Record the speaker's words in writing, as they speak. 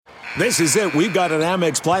This is it. We've got an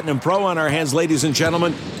Amex Platinum Pro on our hands, ladies and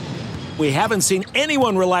gentlemen. We haven't seen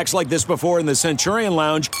anyone relax like this before in the Centurion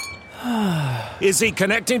Lounge. Is he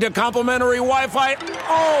connecting to complimentary Wi-Fi?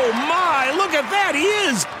 Oh, my. Look at that. He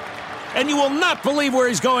is. And you will not believe where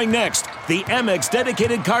he's going next. The Amex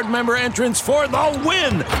dedicated card member entrance for the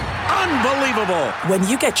win. Unbelievable. When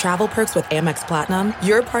you get travel perks with Amex Platinum,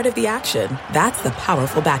 you're part of the action. That's the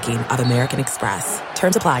powerful backing of American Express.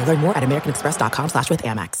 Terms apply. Learn more at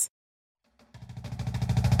americanexpress.com/withAmex.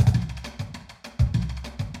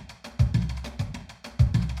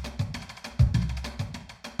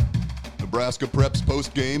 Nebraska Preps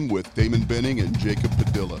postgame with Damon Benning and Jacob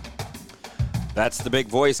Padilla. That's the big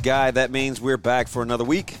voice guy. That means we're back for another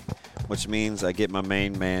week, which means I get my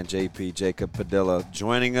main man, JP, Jacob Padilla,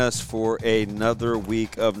 joining us for another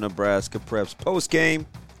week of Nebraska Preps postgame.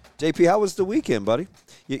 JP, how was the weekend, buddy?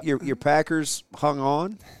 Your Packers hung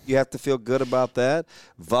on. You have to feel good about that.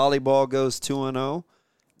 Volleyball goes 2-0,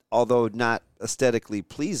 although not aesthetically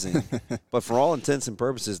pleasing. But for all intents and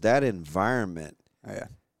purposes, that environment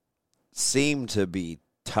seemed to be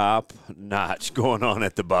top notch going on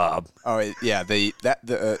at the Bob. Oh yeah, the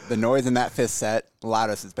noise in that fifth set,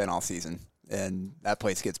 loudest it's been all season, and that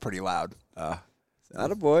place gets pretty loud. Not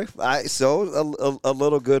a boy. So a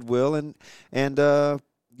little goodwill, and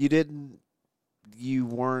you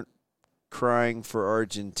weren't crying for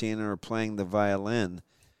Argentina or playing the violin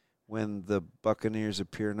when the Buccaneers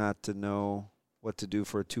appear not to know what to do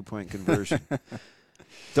for a 2-point conversion.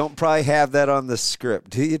 Don't probably have that on the script,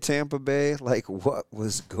 do you, Tampa Bay? Like, what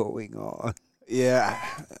was going on? Yeah,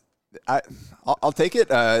 I'll take it.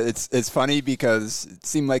 It's funny because it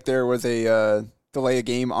seemed like there was a delay of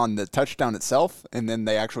game on the touchdown itself, and then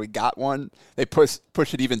they actually got one. They push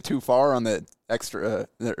it even too far on the extra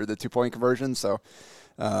or the 2-point conversion. So,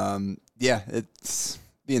 it's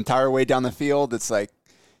the entire way down the field. It's like,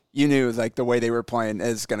 you knew like the way they were playing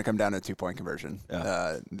is going to come down to a 2-point conversion.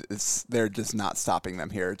 Yeah. They're just not stopping them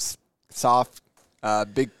here. It's soft,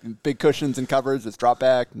 big cushions and covers. It's drop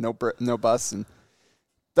back, no busts, and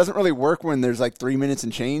doesn't really work when there's like 3 minutes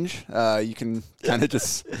and change. You can kind of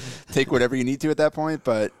just take whatever you need to at that point.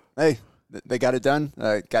 But hey, they got it done.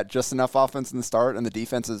 Got just enough offense in the start, and the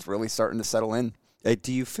defense is really starting to settle in. Hey,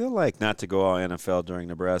 do you feel like, not to go all NFL during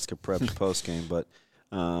Nebraska Preps postgame, but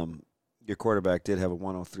your quarterback did have a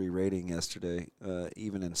 103 rating yesterday,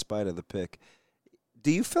 even in spite of the pick.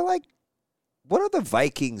 Do you feel like, what are the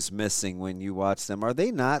Vikings missing when you watch them? Are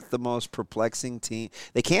they not the most perplexing team?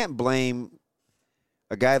 They can't blame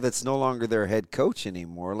a guy that's no longer their head coach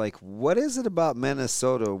anymore. Like, what is it about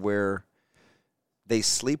Minnesota where they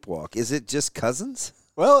sleepwalk? Is it just Cousins?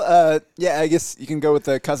 Well, I guess you can go with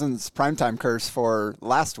the Cousins primetime curse for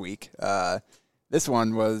last week. This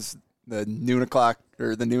one was the noon o'clock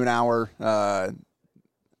or the noon hour. So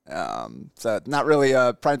not really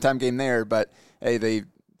a primetime game there, but hey, they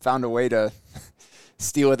found a way to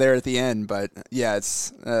steal it there at the end. But yeah,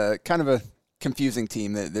 it's kind of a confusing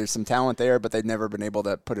team. There's some talent there, but they've never been able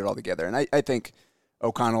to put it all together. And I think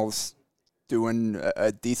O'Connell's doing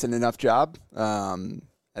a decent enough job. I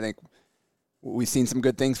think we've seen some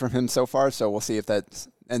good things from him so far, so we'll see if that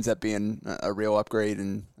ends up being a real upgrade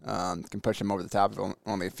and can push him over the top.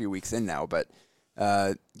 Only a few weeks in now, but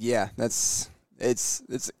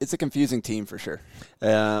it's a confusing team for sure.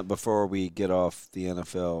 Before we get off the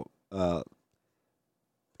NFL,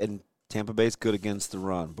 and Tampa Bay's good against the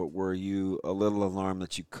run, but were you a little alarmed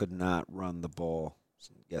that you could not run the ball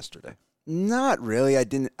yesterday? Not really. I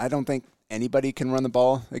don't think anybody can run the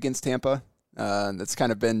ball against Tampa. That's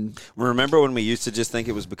kind of been. Remember when we used to just think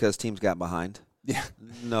it was because teams got behind? Yeah.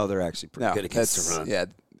 No, they're actually pretty good against the run. Yeah.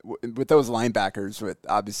 With those linebackers, with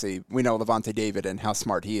obviously we know Levante David and how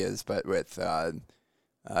smart he is, but with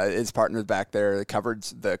his partners back there, the coverage,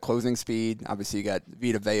 the closing speed. Obviously, you got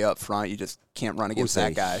Vita Vea up front. You just can't run against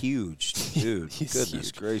that guy. Huge dude. Goodness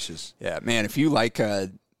huge. Gracious. Yeah, man. If you like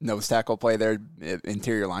nose tackle play there,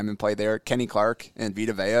 interior lineman play there, Kenny Clark and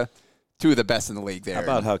Vita Vea, two of the best in the league there. How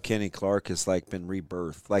about how Kenny Clark has been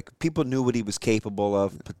rebirthed? Like, people knew what he was capable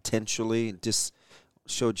of potentially, just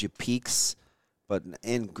showed you peaks. But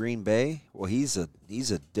in Green Bay, well, he's a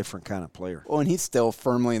different kind of player. Well, and he's still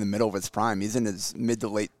firmly in the middle of his prime. He's in his mid to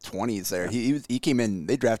late 20s there. Yeah. He came in,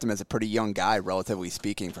 they drafted him as a pretty young guy, relatively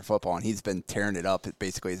speaking, for football, and he's been tearing it up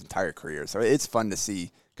basically his entire career. So it's fun to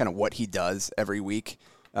see kind of what he does every week,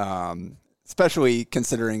 especially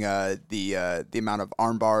considering the amount of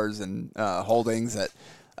arm bars and holdings that.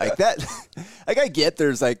 Like that, like I get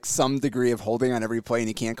there's some degree of holding on every play and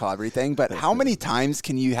he can't call everything, but how many times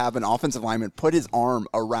can you have an offensive lineman put his arm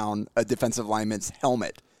around a defensive lineman's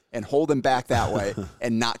helmet and hold him back that way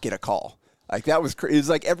and not get a call? Like that was it was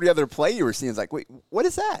like every other play you were seeing. It's like, wait, what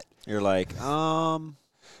is that? You're like, I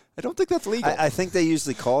don't think that's legal. I think they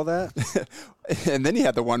usually call that. And then you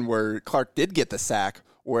had the one where Clark did get the sack,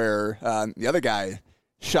 where the other guy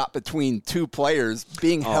shot between two players,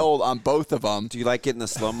 being held on both of them. Do you like getting the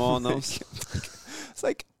slow-mo on those? It's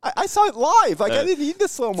like, I saw it live. Like, I didn't need the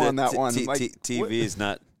slow-mo on that one. TV is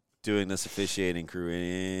not doing this officiating crew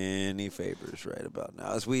any favors right about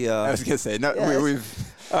now. As we, I was going to say, no,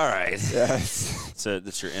 we've... All right. Yes. So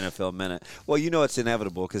that's your NFL minute. Well, you know it's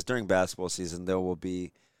inevitable because during basketball season there will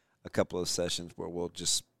be a couple of sessions where we'll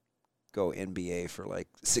just go NBA for like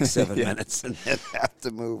 6-7 minutes and then have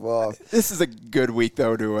to move off. This is a good week,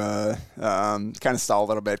 though, to kind of stall a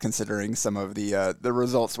little bit considering some of the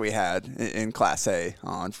results we had in Class A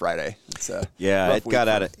on Friday. It's it got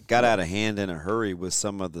out of hand in a hurry with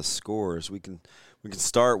some of the scores. We can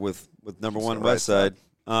start with number one Westside,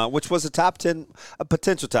 which was a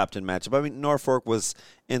potential top 10 matchup. I mean, Norfolk was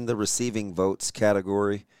in the receiving votes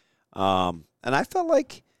category, and I felt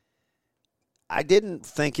like I didn't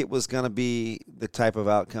think it was going to be the type of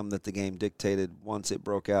outcome that the game dictated once it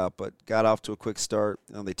broke out, but got off to a quick start.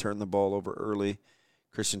 They turned the ball over early.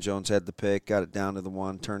 Christian Jones had the pick, got it down to the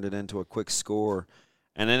one, turned it into a quick score,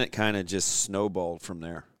 and then it kind of just snowballed from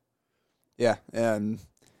there. Yeah, and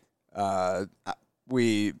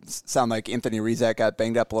we sound like Anthony Rizak got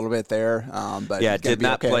banged up a little bit there. But did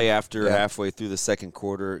not play after halfway through the second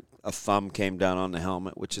quarter. A thumb came down on the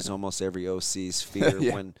helmet, which is almost every OC's fear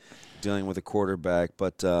when dealing with a quarterback.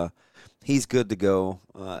 But he's good to go.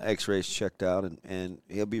 X-rays checked out, and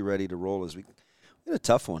he'll be ready to roll. We had a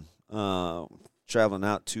tough one traveling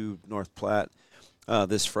out to North Platte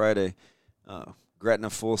this Friday.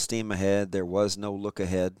 Gretna full steam ahead. There was no look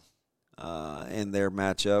ahead in their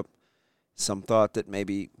matchup. Some thought that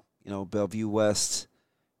maybe, Bellevue West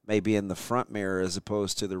may be in the front mirror as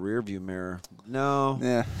opposed to the rear view mirror. No.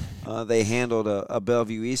 Yeah. They handled a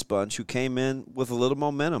Bellevue East bunch who came in with a little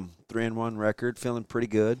momentum, 3-1 record, feeling pretty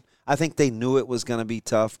good. I think they knew it was going to be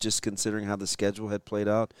tough just considering how the schedule had played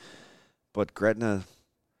out. But Gretna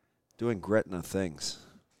doing Gretna things.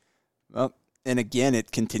 Well, and again,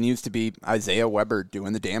 it continues to be Isaiah Weber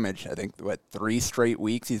doing the damage. I think, 3 straight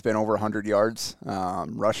weeks he's been over 100 yards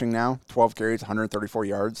rushing now, 12 carries, 134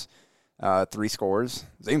 yards, 3 scores.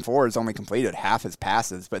 Zane Ford has only completed half his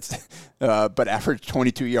passes, but averaged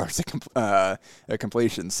 22 yards a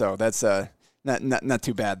completion. So that's not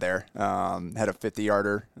too bad there. Had a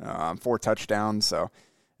 50-yarder, 4 touchdowns. So,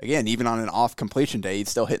 again, even on an off completion day, he's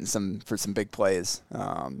still hitting for some big plays.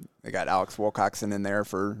 They got Alex Wilcoxon in there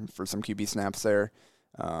for some QB snaps there.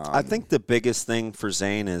 I think the biggest thing for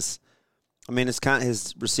Zane is, it's kind of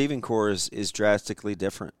his receiving core is drastically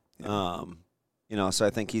different. Yeah. So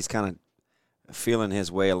I think he's kind of feeling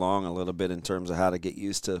his way along a little bit in terms of how to get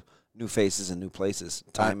used to new faces and new places,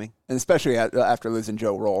 timing. And especially after losing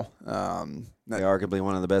Joe Roll. Arguably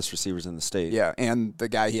one of the best receivers in the state. Yeah, and the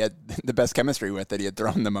guy he had the best chemistry with that he had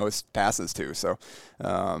thrown the most passes to. So,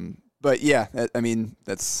 but yeah,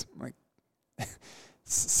 that's like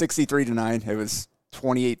 63-9. It was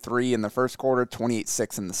 28-3 in the first quarter,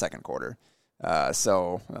 28-6 in the second quarter.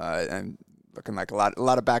 And looking like a lot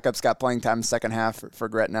of backups got playing time in the second half for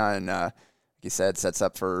Gretna, and like you said, sets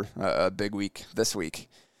up for a big week this week.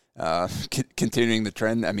 Continuing the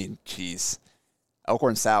trend,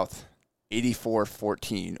 Elkhorn South,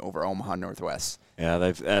 84-14 over Omaha Northwest. Yeah,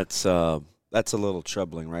 that's a little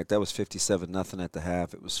troubling, right? That was 57-0 at the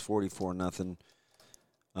half. It was 44-0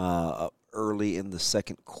 early in the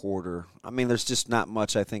second quarter. There's just not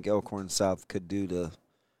much I think Elkhorn South could do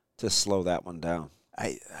to slow that one down.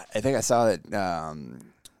 I think I saw that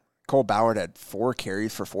Cole Ballard had 4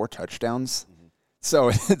 carries for 4 touchdowns. Mm-hmm. So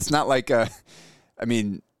it's not like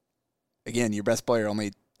again, your best player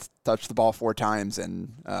only touched the ball 4 times,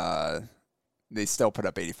 and they still put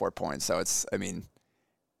up 84 points. So it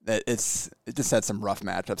just had some rough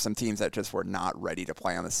matchups, some teams that just were not ready to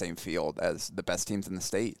play on the same field as the best teams in the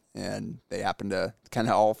state, and they happened to kind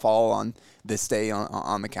of all fall on this day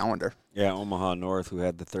on the calendar. Yeah, Omaha North, who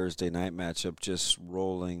had the Thursday night matchup, just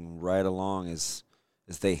rolling right along as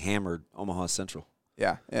they hammered Omaha Central.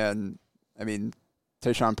 Yeah, and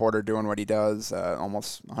Tayshawn Porter doing what he does,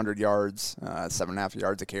 almost 100 yards, 7.5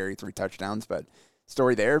 yards a carry, 3 touchdowns. But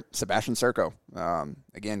story there, Sebastian Serco,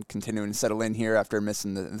 again, continuing to settle in here after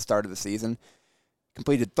missing the start of the season.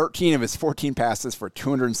 completed 13 of his 14 passes for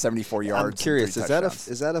 274 yards. I'm curious, and 3 touchdowns.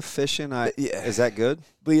 is that efficient? Is that good?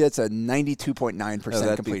 I believe that's a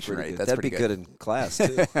 92.9% completion rate. That's that'd pretty be good in class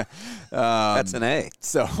too. That's an A.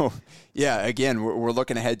 So, yeah, again, we're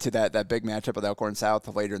looking ahead to that big matchup with Elkhorn South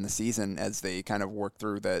later in the season as they kind of work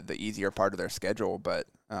through the easier part of their schedule. But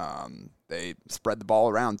they spread the ball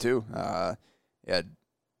around too. You had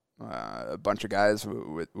a bunch of guys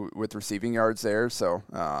with receiving yards there. So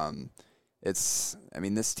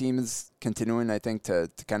this team is continuing, I think, to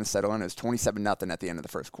kind of settle in. It was 27-0 at the end of the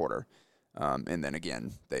first quarter. And then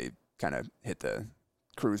again, they kind of hit the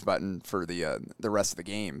cruise button for the rest of the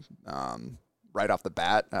game. Right off the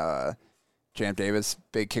bat, Champ Davis,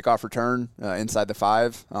 big kickoff return inside the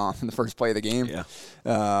 5 in the first play of the game. Yeah.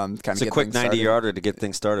 It's a quick 90-yarder to get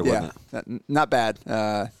things started, wasn't it? Not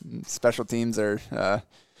bad. Special teams are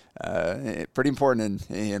pretty important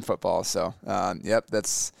in football. So,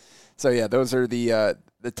 those are the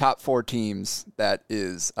top 4 teams. That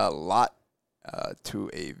is a lot to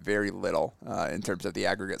a very little in terms of the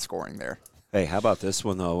aggregate scoring there. Hey, how about this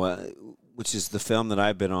one, though, which is the film that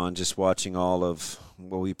I've been on, just watching all of –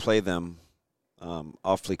 we play them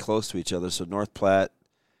awfully close to each other. So North Platte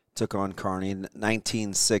took on Kearney,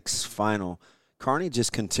 19-6 final. Kearney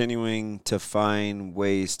just continuing to find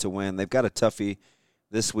ways to win. They've got a toughie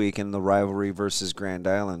this week in the rivalry versus Grand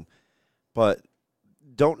Island, but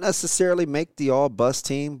don't necessarily make the all-bus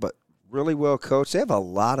team, but really well coached. They have a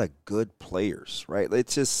lot of good players, right?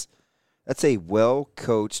 That's a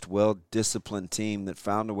well-coached, well-disciplined team that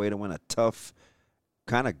found a way to win a tough,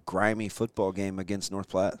 kind of grimy football game against North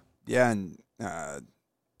Platte. Yeah, and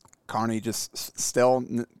Kearney just still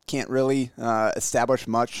can't really establish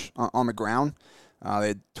much on the ground. They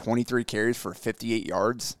had 23 carries for 58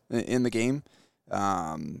 yards in the game.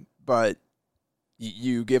 But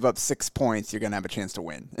you give up 6 points, you're going to have a chance to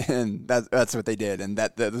win. And that's what they did. And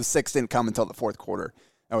the 6 didn't come until the fourth quarter.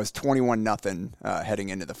 That was 21-0 heading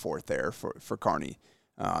into the fourth there for Kearney.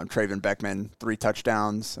 Traven Beckman, 3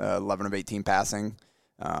 touchdowns, 11 of 18 passing.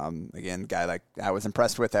 Again, guy like I was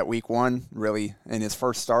impressed with at week 1, really in his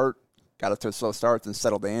first start, got up to a slow start and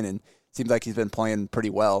settled in, and seems like he's been playing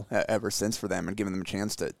pretty well ever since for them and giving them a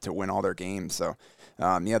chance to win all their games. So,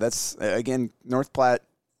 that's, again, North Platte,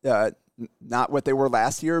 not what they were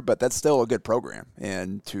last year, but that's still a good program.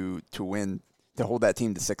 And to win, to hold that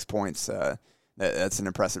team to 6 points, that's an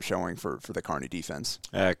impressive showing for the Kearney defense.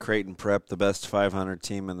 Creighton Prep, the best 500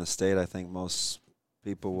 team in the state. I think most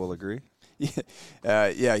people will agree.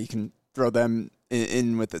 Yeah, you can throw them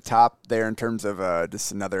in with the top there in terms of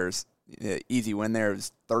just another easy win there. It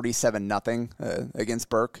was 37-0 against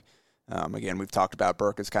Burke. Again, we've talked about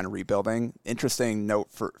Burke is kind of rebuilding. Interesting note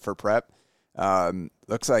for Prep.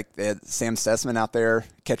 Looks like they had Sam Stessman out there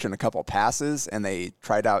catching a couple passes, and they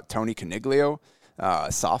tried out Tony Coniglio,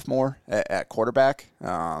 sophomore at quarterback.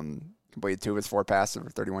 Completed 2 of his 4 passes for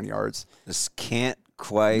 31 yards. Just can't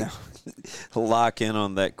quite lock in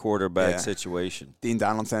on that quarterback situation. Dean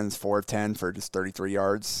Donaldson's 4 of 10 for just 33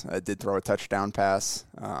 yards. Did throw a touchdown pass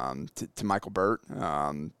to Michael Burt.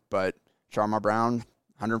 But Sharmar Brown,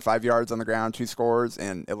 105 yards on the ground, 2 scores,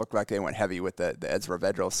 and it looked like they went heavy with the Ezra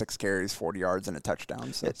Vedral, 6 carries, 40 yards, and a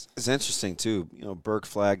touchdown. So. It's interesting, too. Burke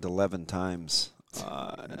flagged 11 times,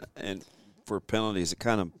 and for penalties, it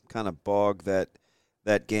kind of bogged that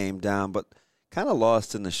game down, but kind of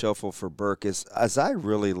lost in the shuffle for Burke as I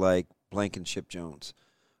really like Blankenship Jones.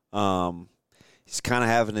 He's kind of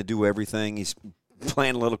having to do everything. He's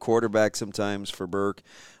playing a little quarterback sometimes for Burke.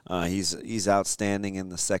 He's outstanding in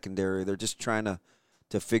the secondary. They're just trying to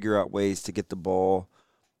figure out ways to get the ball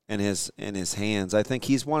in his hands. I think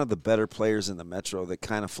he's one of the better players in the Metro that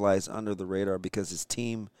kind of flies under the radar because his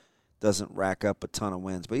team doesn't rack up a ton of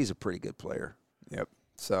wins, but he's a pretty good player. Yep.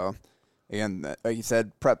 So, again, like you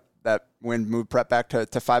said, Prep, that win moved Prep back to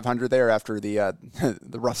 500 there after the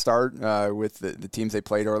the rough start with the teams they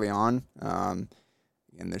played early on.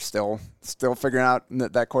 And they're still figuring out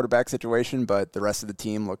that quarterback situation, but the rest of the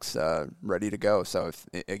team looks ready to go. So,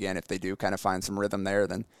 if they do kind of find some rhythm there,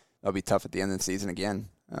 then they'll be tough at the end of the season again.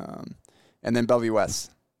 And then Bellevue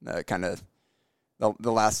West, kind of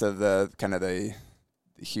the last of the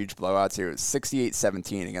huge blowouts here. It was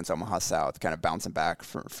 68-17 against Omaha South, kind of bouncing back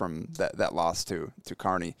from that loss to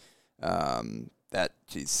Kearney.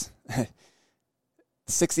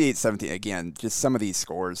 68-17, again, just some of these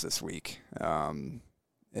scores this week.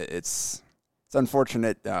 It's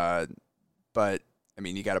unfortunate, but, I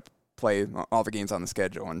mean, you got to play all the games on the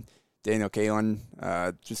schedule. And Daniel Kalen,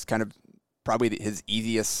 just kind of probably his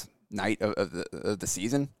easiest night of the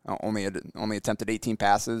season. Only attempted 18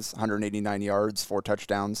 passes, 189 yards, 4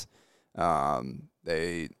 touchdowns.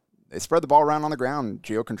 They they spread the ball around on the ground.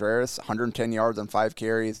 Gio Contreras, 110 yards on 5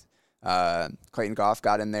 carries. Clayton Goff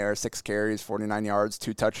got in there, 6 carries, 49 yards,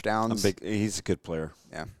 2 touchdowns. He's a good player.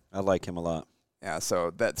 Yeah. I like him a lot. Yeah,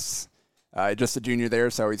 so that's just a junior there,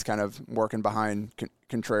 so he's kind of working behind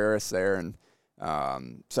Contreras there. And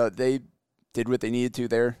so they did what they needed to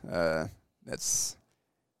there. That's,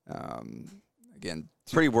 again,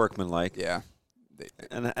 pretty workmanlike. Yeah.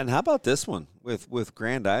 And how about this one with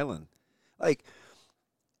Grand Island? Like,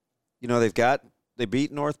 they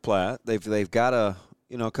beat North Platte. They've got a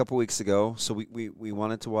couple weeks ago, so we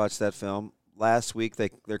wanted to watch that film. Last week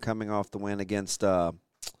they're coming off the win against now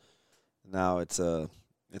it's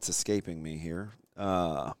escaping me here.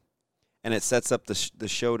 And it sets up the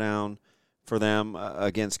showdown for them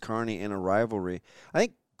against Kearney in a rivalry. I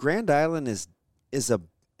think Grand Island is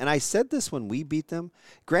and I said this when we beat them,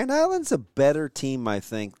 Grand Island's a better team, I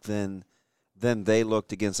think, than they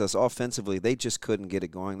looked against us. Offensively, they just couldn't get it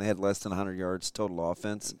going. They had less than 100 yards total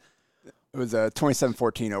offense. It was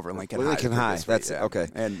 27-14 over Lincoln High. Lincoln High, that's it. Okay.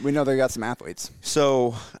 And we know they got some athletes.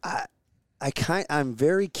 So I'm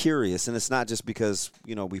very curious, and it's not just because,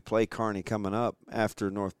 we play Kearney coming up after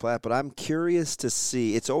North Platte, but I'm curious to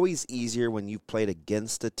see. It's always easier when you've played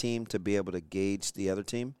against a team to be able to gauge the other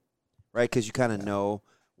team, right? Because you kind of know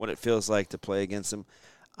what it feels like to play against them.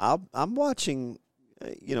 I'm watching,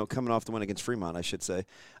 coming off the win against Fremont, I should say.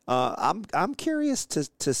 I'm curious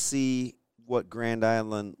to see what Grand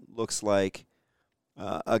Island looks like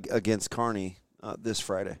against Kearney this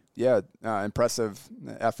Friday. Yeah, impressive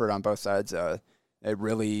effort on both sides. It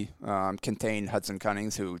really contained Hudson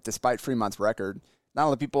Cunnings, who, despite Fremont's record, not a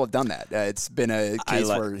lot of people have done that. It's been a case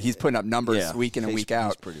where he's putting up numbers week in and week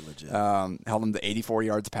out. He's pretty legit. Held him to 84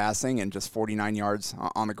 yards passing and just 49 yards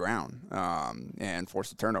on the ground, and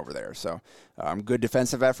forced a turnover there. So good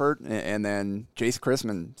defensive effort. And then Jace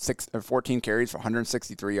Chrisman, 14 carries for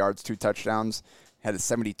 163 yards, 2 touchdowns, had a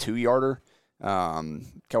 72-yarder.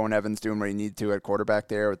 Cohen Evans doing what he needed to at quarterback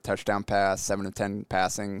there with touchdown pass, 7 of 10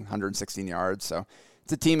 passing, 116 yards. So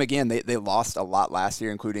it's a team, again, they lost a lot last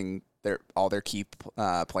year, including all their key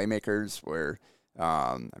playmakers were,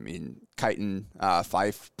 Kighton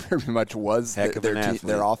Fife pretty much was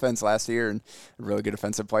their offense last year, and a really good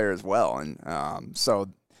offensive player as well. And so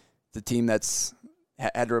the team that's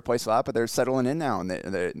had to replace a lot, but they're settling in now, and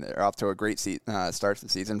they're off to a great start to the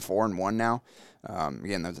season, 4-1 now.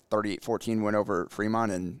 Again, that was a 38-14 win over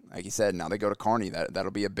Fremont, and like you said, now they go to Kearney. That'll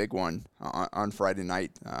be a big one on Friday night,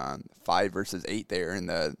 5 versus 8 there in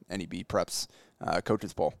the NEB Preps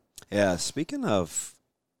Coaches Bowl. Yeah, speaking of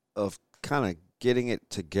kind of getting it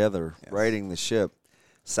together, righting the ship,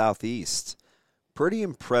 Southeast, pretty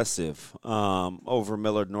impressive over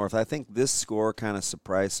Millard North. I think this score kind of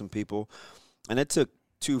surprised some people, and it took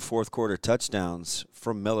 2 fourth-quarter touchdowns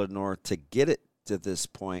from Millard North to get it to this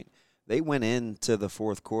point. They went into the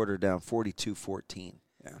fourth quarter down 42-14.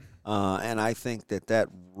 Yeah. And I think that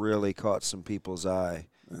really caught some people's eye.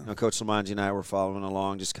 Yeah. Coach Lamanji and I were following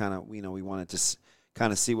along, just kind of, we wanted to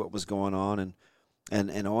kind of see what was going on.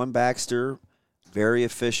 And Owen Baxter, very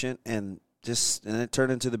efficient, and it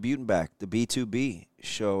turned into the Butenbach, the B2B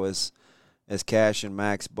show as Cash and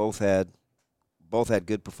Max both had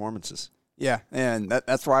good performances. Yeah, and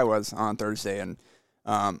that's where I was on Thursday. And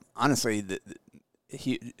honestly,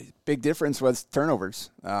 big difference was turnovers.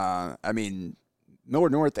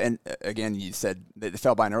 Millard North, and again, you said they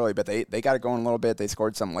fell behind early, but they got it going a little bit. They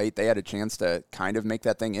scored some late. They had a chance to kind of make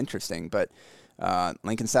that thing interesting. But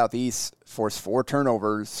Lincoln Southeast forced 4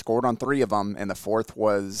 turnovers, scored on 3 of them, and the 4th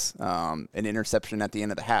was an interception at the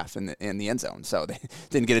end of the half in the end zone. So they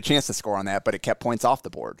didn't get a chance to score on that, but it kept points off the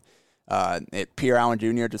board. Pierre Allen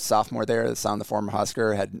Jr., just sophomore there, the son of the former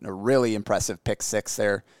Husker, had a really impressive pick 6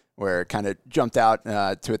 there, where it kind of jumped out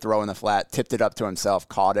to a throw in the flat, tipped it up to himself,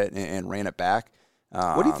 caught it, and ran it back.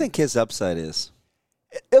 What do you think his upside is?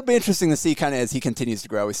 It'll be interesting to see kind of as he continues to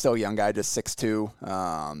grow. He's still a young guy, just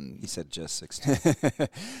 6'2". He said just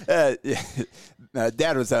 6'2".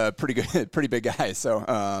 Dad was a pretty big guy, so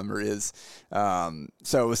or is.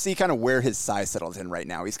 So we'll see kind of where his size settles in right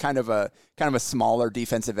now. He's kind of a smaller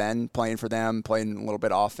defensive end playing for them, playing a little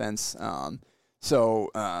bit offense. So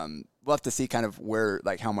we'll have to see kind of where,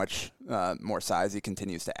 like, how much more size he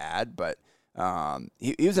continues to add. But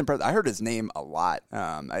he was impressed. I heard his name a lot,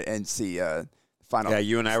 and see final. Yeah,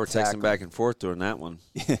 you and I were texting back and forth during that one.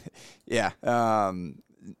 Yeah. Let's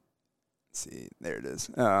see, there it is.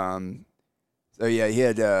 So yeah, he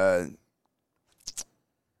had. There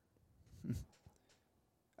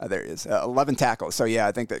he is. 11 tackles. So yeah,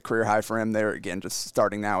 I think that career high for him there. Again, just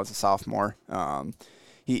starting now as a sophomore.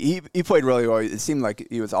 He played really well. It seemed like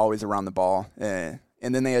he was always around the ball. And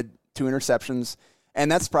then they had 2 interceptions.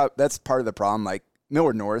 And that's part of the problem. Like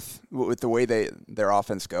Millard North, with the way their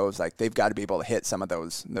offense goes, like they've got to be able to hit some of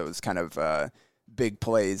those kind of big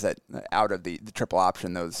plays out of the triple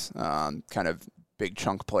option, those kind of big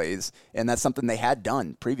chunk plays, and that's something they had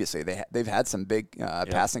done previously. They've had some big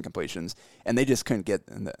passing completions, and they just couldn't get.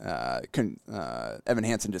 Evan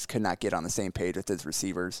Hansen just could not get on the same page with his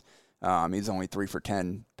receivers. He's only 3 for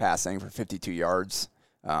 10 passing for 52 yards.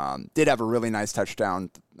 Did have a really nice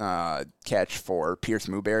touchdown catch for Pierce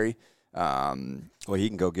Newberry. Well, he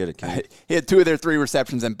can go get it. He had 2 of their 3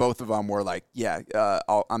 receptions, and both of them were like,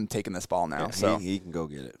 I'm taking this ball now. Yeah, so he can go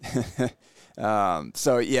get it.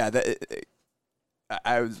 So yeah,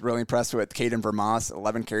 I was really impressed with Caden Vermas,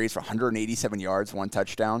 11 carries for 187 yards, 1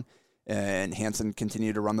 touchdown, and Hansen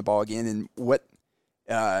continued to run the ball again. And what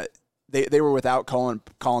they were without Colin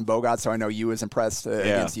Bogart, so I know you was impressed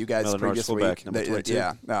against you guys previous week.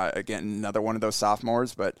 Again, another one of those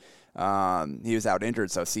sophomores, but he was out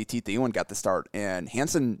injured, so CT Thielen got the start. And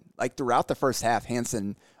Hansen, like throughout the first half,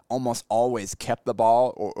 Hansen almost always kept the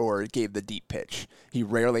ball or gave the deep pitch. He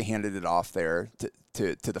rarely handed it off there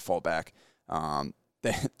to the fullback.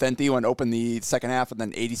 Then Thielen opened the second half with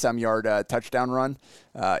an 80-some yard touchdown run.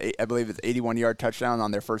 I believe it's 81-yard touchdown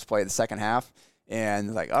on their first play of the second half.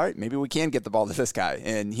 And like, all right, maybe we can get the ball to this guy.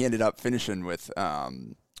 And he ended up finishing with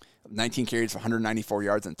 19 carries for 194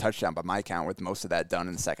 yards and a touchdown by my count, with most of that done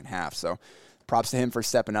in the second half. So props to him for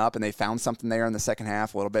stepping up. And they found something there in the second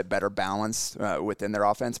half, a little bit better balance within their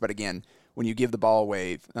offense. But again, when you give the ball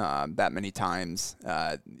away that many times,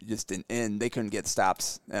 and they couldn't get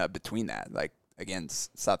stops between that. Like, again,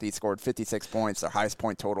 Southeast scored 56 points, their highest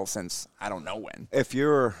point total since I don't know when. If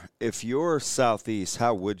you're Southeast,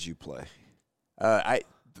 how would you play?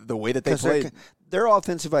 The way that they played, their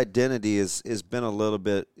offensive identity has been a little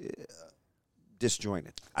bit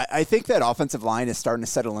disjointed. I think that offensive line is starting to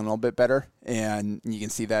settle in a little bit better, and you can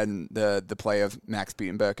see that in the play of Max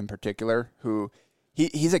Butenbeck in particular, who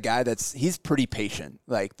he's a guy he's pretty patient.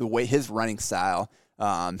 Like the way his running style,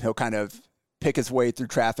 he'll kind of pick his way through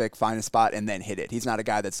traffic, find a spot, and then hit it. He's not a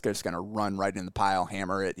guy that's just going to run right in the pile,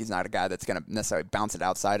 hammer it. He's not a guy that's going to necessarily bounce it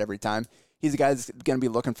outside every time. He's a guy that's going to be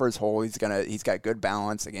looking for his hole. He's got good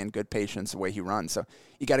balance, again, good patience the way he runs. So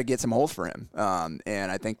you got to get some holes for him.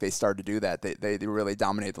 And I think they started to do that. They really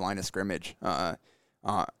dominate the line of scrimmage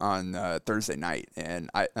on Thursday night. And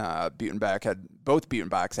both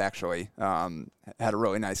Butenbachs actually had a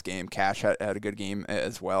really nice game. Cash had a good game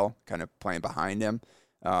as well, kind of playing behind him.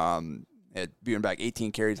 Butenbach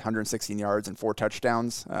 18 carries, 116 yards, and 4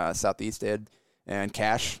 touchdowns. Southeast did, and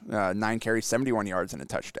Cash 9 carries, 71 yards, and a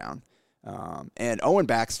touchdown. And Owen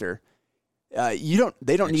Baxter, they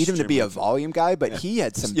don't need him to be a volume guy, but he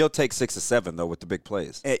had some. You'll take 6 or 7 though with the big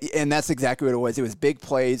plays, and that's exactly what it was. It was big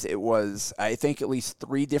plays. It was, I think, at least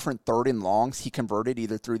 3 different 3rd and longs he converted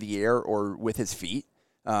either through the air or with his feet.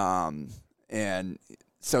 And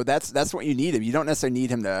so that's what you need him. You don't necessarily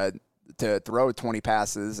need him to throw 20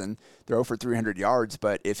 passes and throw for 300 yards,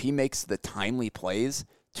 but if he makes the timely plays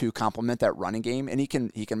to complement that running game, and he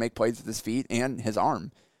can make plays with his feet and his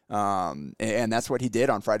arm. And that's what he did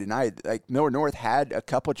on Friday night. Like Millard North had a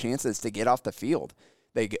couple chances to get off the field.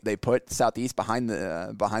 They put Southeast behind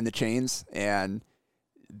the chains, and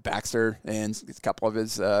Baxter and a couple of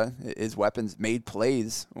his weapons made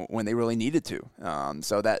plays when they really needed to.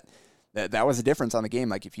 So that was a difference on the game.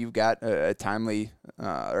 Like if you've got a timely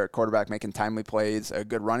or a quarterback making timely plays, a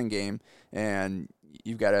good running game, and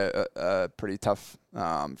you've got a pretty tough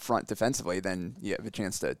front defensively, then you have a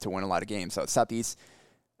chance to win a lot of games. So Southeast,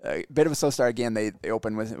 a bit of a slow start again. They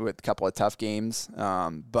opened with a couple of tough games,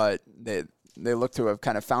 but they look to have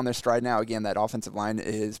kind of found their stride now. Again, that offensive line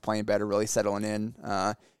is playing better, really settling in,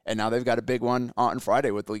 and now they've got a big one on Friday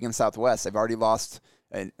with Lincoln Southwest. They've already lost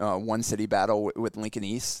one city battle with Lincoln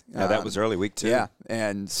East. Yeah, that was early week 2. Yeah,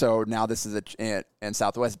 and so now this is and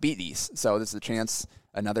Southwest beat East, so this is a chance,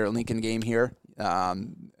 another Lincoln game here.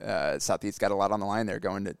 Southeast got a lot on the line there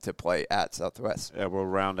going to play at Southwest. Yeah, we'll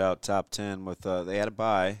round out top 10 with they had a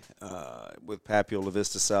bye with Papio La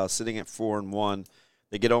Vista South sitting at 4-1.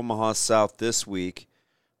 They get Omaha South this week,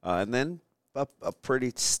 and then a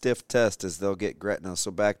pretty stiff test as they'll get Gretna. So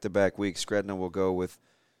back-to-back weeks, Gretna will go with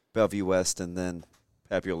Bellevue West and then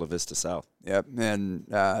Papio La Vista South. Yep, and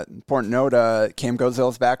important note, Cam Gozell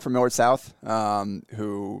is back from Millard South,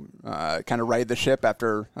 who kind of righted the ship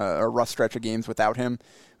after a rough stretch of games without him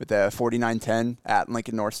with a 49-10 at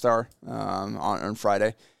Lincoln North Star on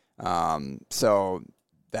Friday. So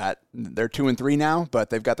that they're 2-3 now, but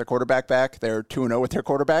they've got their quarterback back. They're 2-0 with their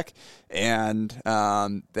quarterback, and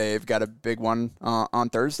they've got a big one on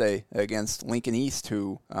Thursday against Lincoln East,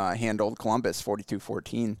 who handled Columbus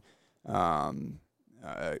 42-14.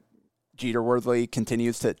 Jeter Worthley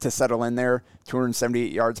continues to settle in there,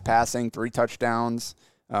 278 yards passing, 3 touchdowns.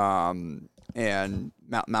 And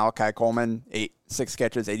Malachi Coleman, 6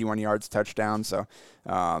 catches, 81 yards, touchdown. So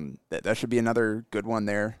that should be another good one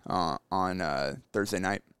there on Thursday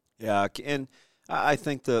night. Yeah, and I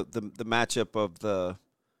think the matchup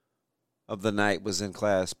of the night was in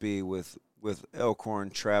Class B with Elkhorn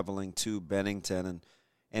traveling to Bennington,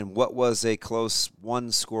 and what was a close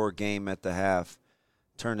 1-score game at the half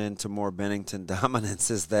turned into more Bennington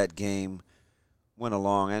dominance as that game went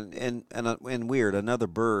along. And weird, another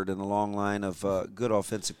bird in a long line of good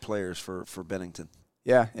offensive players for Bennington.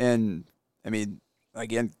 Yeah, and I mean,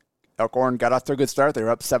 again, Elkhorn got off to a good start. They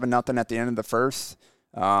were up 7-0 at the end of the first.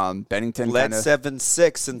 Bennington led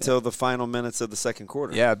 7-6 until the final minutes of the second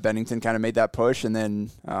quarter. Yeah, Bennington kind of made that push and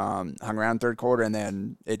then hung around third quarter, and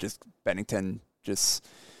then Bennington just,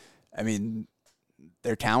 I mean,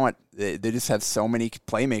 their talent, they just have so many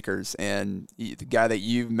playmakers. And the guy that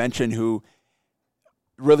you mentioned who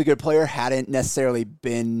really good player, hadn't necessarily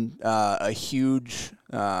been a huge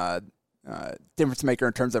difference maker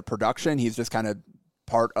in terms of production. He's just kind of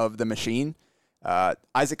part of the machine.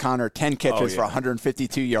 Isaac Connor, 10 catches for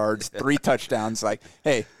 152 yards, 3 touchdowns. Like,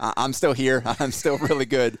 hey, I'm still here. I'm still really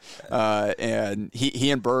good. And he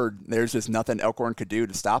and Bird, there's just nothing Elkhorn could do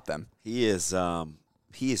to stop them. He is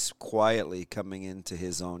quietly coming into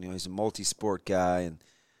his own. You know, he's a multi-sport guy, and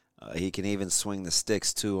he can even swing the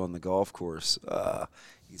sticks too on the golf course.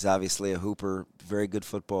 He's obviously a hooper, very good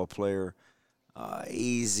football player,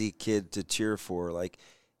 easy kid to cheer for. Like,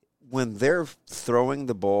 when they're throwing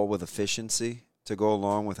the ball with efficiency to go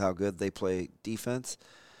along with how good they play defense,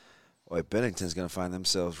 boy, Bennington's going to find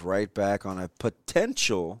themselves right back on a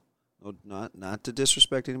potential, not to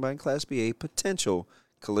disrespect anybody in Class B, a potential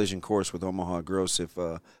collision course with Omaha Gross if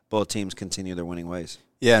both teams continue their winning ways.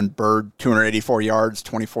 Yeah, and Bird, 284 yards,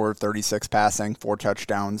 24 of 36 passing, 4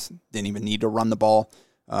 touchdowns. Didn't even need to run the ball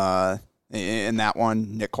in that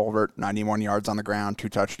one. Nick Colbert, 91 yards on the ground, 2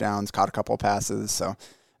 touchdowns, caught a couple of passes. So,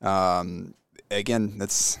 again,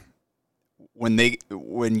 that's when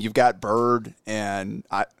you've got Bird and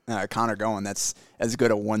Connor going, that's as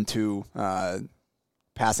good a 1-2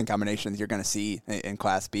 passing combination as you're going to see in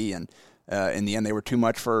Class B. And in the end, they were too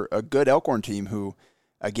much for a good Elkhorn team who,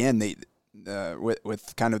 again, they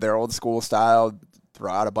with kind of their old school style,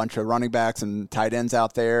 throw out a bunch of running backs and tight ends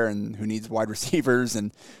out there, and who needs wide receivers,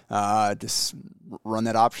 and just run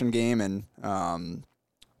that option game. And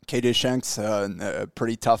KJ Shanks, a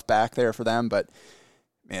pretty tough back there for them. But,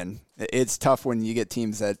 man, it's tough when you get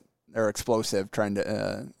teams that are explosive trying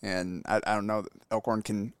to and I don't know that Elkhorn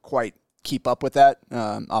can quite keep up with that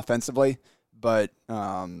offensively. But,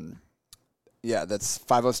 yeah, that's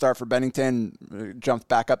 5-0 start for Bennington. Jumped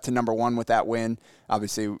back up to number 1 with that win.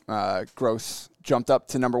 Obviously, Gross jumped up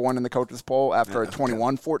to number 1 in the coaches poll after a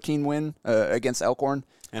 21-14 win against Elkhorn.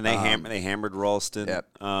 And they hammered Ralston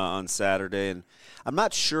on Saturday. And I'm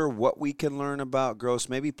not sure what we can learn about Gross.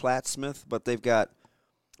 Maybe Plattsmouth, but they've got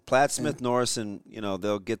Plattsmouth, Norris, and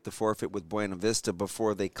they'll get the forfeit with Buena Vista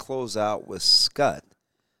before they close out with Scott.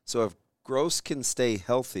 So if Gross can stay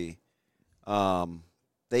healthy,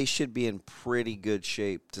 they should be in pretty good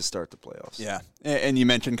shape to start the playoffs. Yeah, and you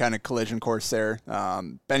mentioned kind of collision course there.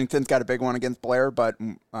 Bennington's got a big one against Blair, but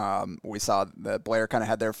we saw that Blair kind of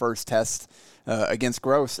had their first test against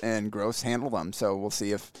Gross, and Gross handled them. So we'll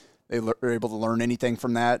see if they are able to learn anything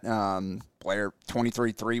from that. Blair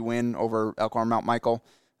 23-3 win over Elkhorn Mount Michael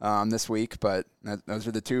this week, but those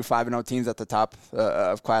are the 2 5-0 teams at the top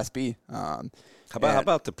of Class B. How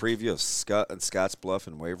about the preview of Scotts Bluff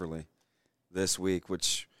and Waverly this week,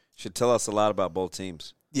 which should tell us a lot about both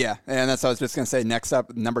teams. Yeah, and that's what I was just going to say. Next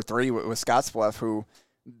up, number 3 was Scotts Bluff, who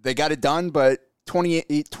they got it done, but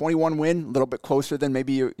 28-21 win, a little bit closer than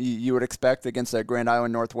maybe you would expect against a Grand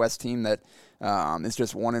Island Northwest team that is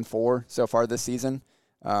just 1-4 so far this season.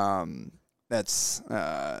 That's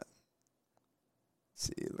let's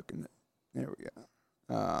see, looking at, there we go.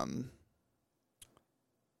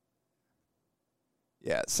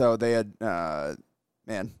 Yeah, so they had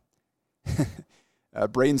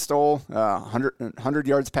Braden Stoll, 100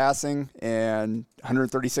 yards passing and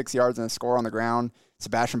 136 yards and a score on the ground.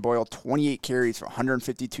 Sebastian Boyle, 28 carries for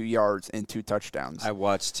 152 yards and 2 touchdowns. I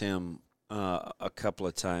watched him a couple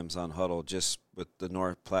of times on Huddle just with the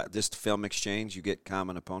North Platte. Just film exchange, you get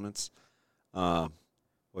common opponents. Boy,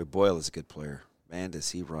 Boyle is a good player. Man,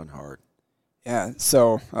 does he run hard. Yeah,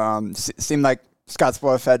 so seemed like Scotts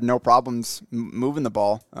Bluff had no problems moving the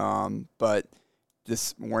ball, but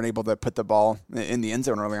just weren't able to put the ball in the end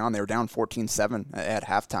zone early on. They were down 14-7 at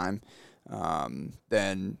halftime.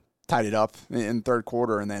 Then tied it up in third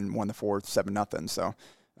quarter and then won the fourth 7-0. So,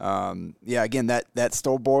 again, that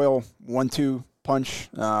Stoll Boyle 1-2 punch,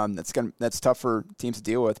 that's tough for teams to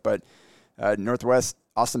deal with. But Northwest,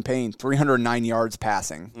 Austin Payne, 309 yards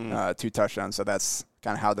passing, 2 touchdowns. So that's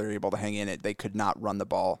kind of how they're able to hang in it. They could not run the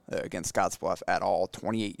ball against Scottsbluff at all.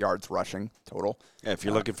 28 yards rushing total. Yeah, if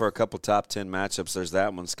you're looking for a couple top 10 matchups, there's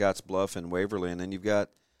that one, Scottsbluff and Waverly. And then you've got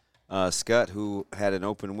Scott, who had an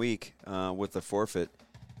open week with a forfeit,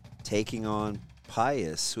 taking on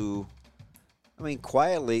Pius, who,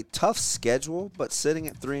 quietly, tough schedule, but sitting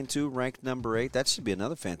at 3-2, ranked number 8. That should be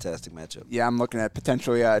another fantastic matchup. Yeah, I'm looking at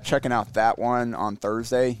potentially checking out that one on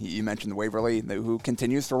Thursday. You mentioned Waverly, who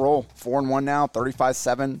continues to roll 4-1 now,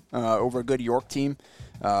 35-7 over a good York team.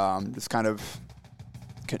 Just kind of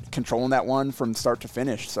controlling that one from start to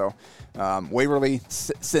finish. So Waverly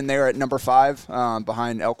sitting there at number 5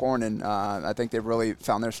 behind Elkhorn, and I think they've really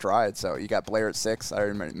found their stride. So you got Blair at 6. I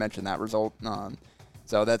already mentioned that result.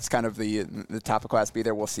 So that's kind of the top of Class B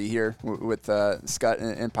there. We'll see here with Scott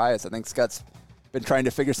and Pius. I think Scott's been trying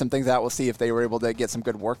to figure some things out. We'll see if they were able to get some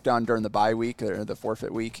good work done during the bye week or the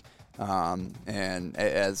forfeit week, and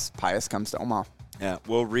as Pius comes to Omaha. Yeah,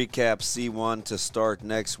 we'll recap C1 to start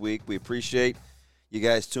next week. We appreciate you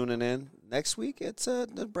guys tuning in. Next week, it's a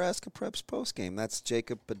Nebraska Preps postgame. That's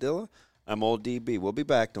Jacob Padilla. I'm Old DB. We'll be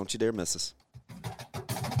back. Don't you dare miss us.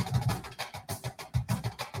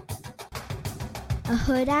 A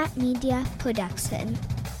Huda Media Production.